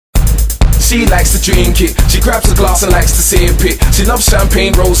She likes to drink it. She grabs a glass and likes to sip it. She loves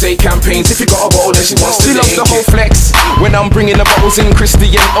champagne, rosé campaigns. If you got a bottle, then she wants to. She loves the whole flex. When I'm bringing the bottles in,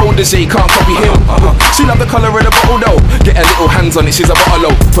 Christian older J can't copy him. She love the colour of the bottle though. Get her little hands on it, she's a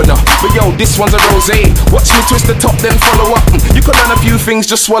bottle opener. But yo, this one's a rosé. Watch me twist the top, then follow up. You can learn a few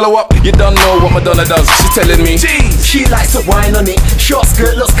things, just swallow up. You don't know what Madonna does. She's telling me. Jeez. She likes to wine on it. Short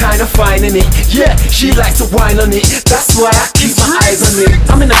skirt looks kinda fine in it. Yeah, she likes to wine on it. That's why I keep my eyes on it.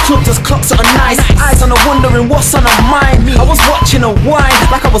 I'm in the club, just clocks are nice. Eyes on her, wondering what's on her mind. I was watching her wine,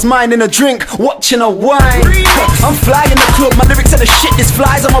 like I was minding a drink, watching her wine. I'm flying in the club, my lyrics are the shit. This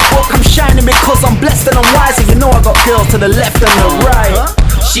flies on my book. I'm shining because I'm blessed and I'm wise. And you know I got girls to the left and the right.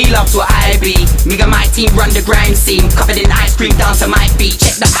 She loves what I be. Me and my team run the grime scene, covered in ice cream down to my feet.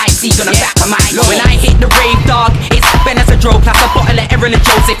 Check the high seas on the back of my When I hit the rave, dog, it's Ben as a drove. Plus a bottle of Erin and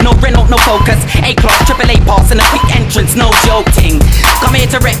Joseph. No Renault, no Focus. A-class, AAA pass and a quick entrance, no joking. Come here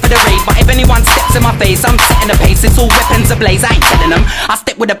to wreck for the rave, but if anyone steps in my face, I'm setting the pace. It's all weapons ablaze, I ain't telling them. I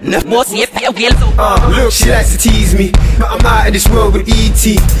step with a more see if it'll get. Look, she likes to tease me, but I'm out of this world with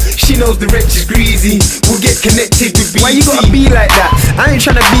E.T. She knows the Wretch is greasy. We'll get connected with BT. Why you gotta be like that? I ain't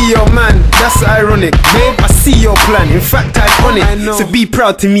tryna be your man. That's ironic, babe. I see your plan. In fact, I'm on it. So be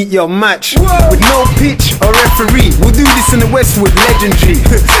proud to meet your match. With no pitch or referee. We'll do this in the Westwood, legendary.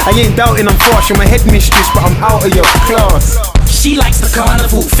 I ain't doubting I'm far from my headmistress, but I'm out of your class. She likes the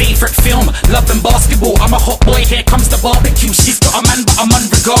carnival, favourite film, love and basketball. I'm a hot boy, here comes the barbecue. She's got a man, but I'm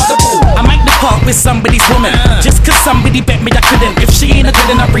unregardable. I might depart with somebody's woman, just cause somebody bet me I couldn't. If she ain't a good,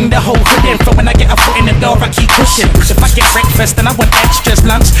 then I bring the whole hood in. For when I get a foot in the door, I keep pushing. If I get breakfast, then I want extras.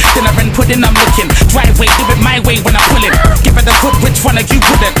 Lunch, dinner and pudding, I'm looking. Driveway, do it my way when I'm pulling. Give her the hood, which one of you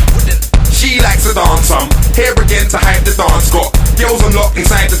wouldn't? She likes to dance some, here again to hype the dance. Got girls unlocked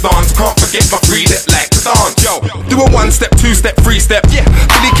inside the dance, can't forget my three that like to dance. Yo, do a 1-step, 2-step, 3-step. Yeah,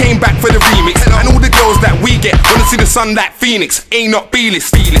 Billy came back for the remix, and all the girls that we get wanna see the sun like Phoenix. Ain't not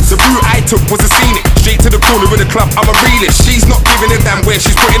B-list, the route I took was a scenic. Straight to the corner of the club, I'm a realist. She's not giving a damn where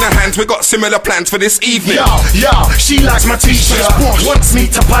she's putting her hands. We got similar plans for this evening. Yeah, she likes my t-shirt, wants me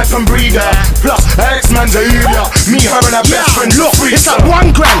to pipe and breathe her. Plus, her ex-man's a Uber. Me, her and her best friend. Look, it's like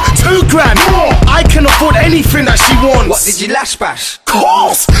 1 grand, 2 grand. I can afford anything that she wants. What did you lash bash?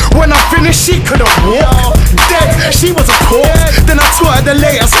 Course! When I finished, she couldn't walk. Dead, she was a corpse. Then I taught her the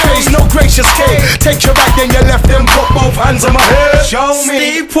latest case, no gracious cake. Take your right, then your left, then put both hands on my head. Show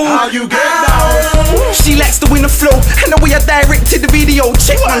me how you get down. She likes to win the flow, and the way I directed the video.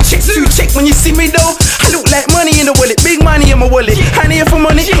 Check 1, check 2, check when you see me though. I look like money in the wallet, big money in my wallet. Honey here for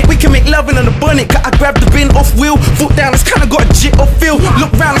money, we can make loving on the bonnet. I grab the bin off wheel, foot down, it's kinda got a jit off feel.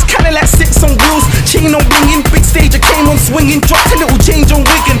 Look round, it's kinda like 6 on wheels. Chain on blinging, big stage, I came on swinging. Dropped a little change on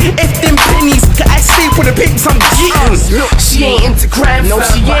wiggin'. F them pennies, I stay for the pigs, I'm getting. Look, she ain't into crime. No,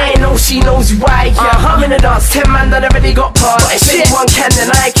 she ain't. No, she knows why. Yeah, I'm in the dance. 10 man that already got past. But if anyone can, then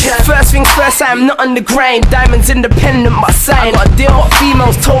I can. First things first, I'm not on the grind. Diamonds independent, my sign. I got a deal, hot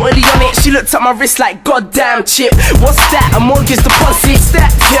females totally on it. She looked at my wrist like, goddamn chip. What's that? A mortgage deposit?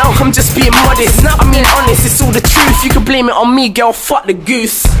 That girl, I'm just being modest. I mean honest, it's all the truth. You can blame it on me, girl. Fuck the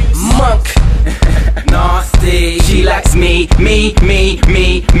goose. Monk. Nasty. She likes me. Me,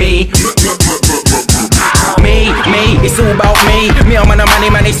 it's all about me. Me, I'm on the money,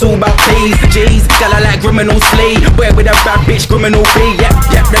 man, it's all about P's, G's. Gal, I like Griminal Flea. Where with a bad bitch, Griminal B.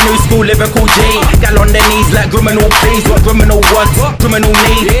 Yep, the new school lyrical G. Gal on their knees like Griminal please. What Griminal wants, Griminal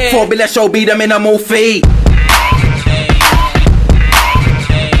need. 4 bill show be the minimal fee.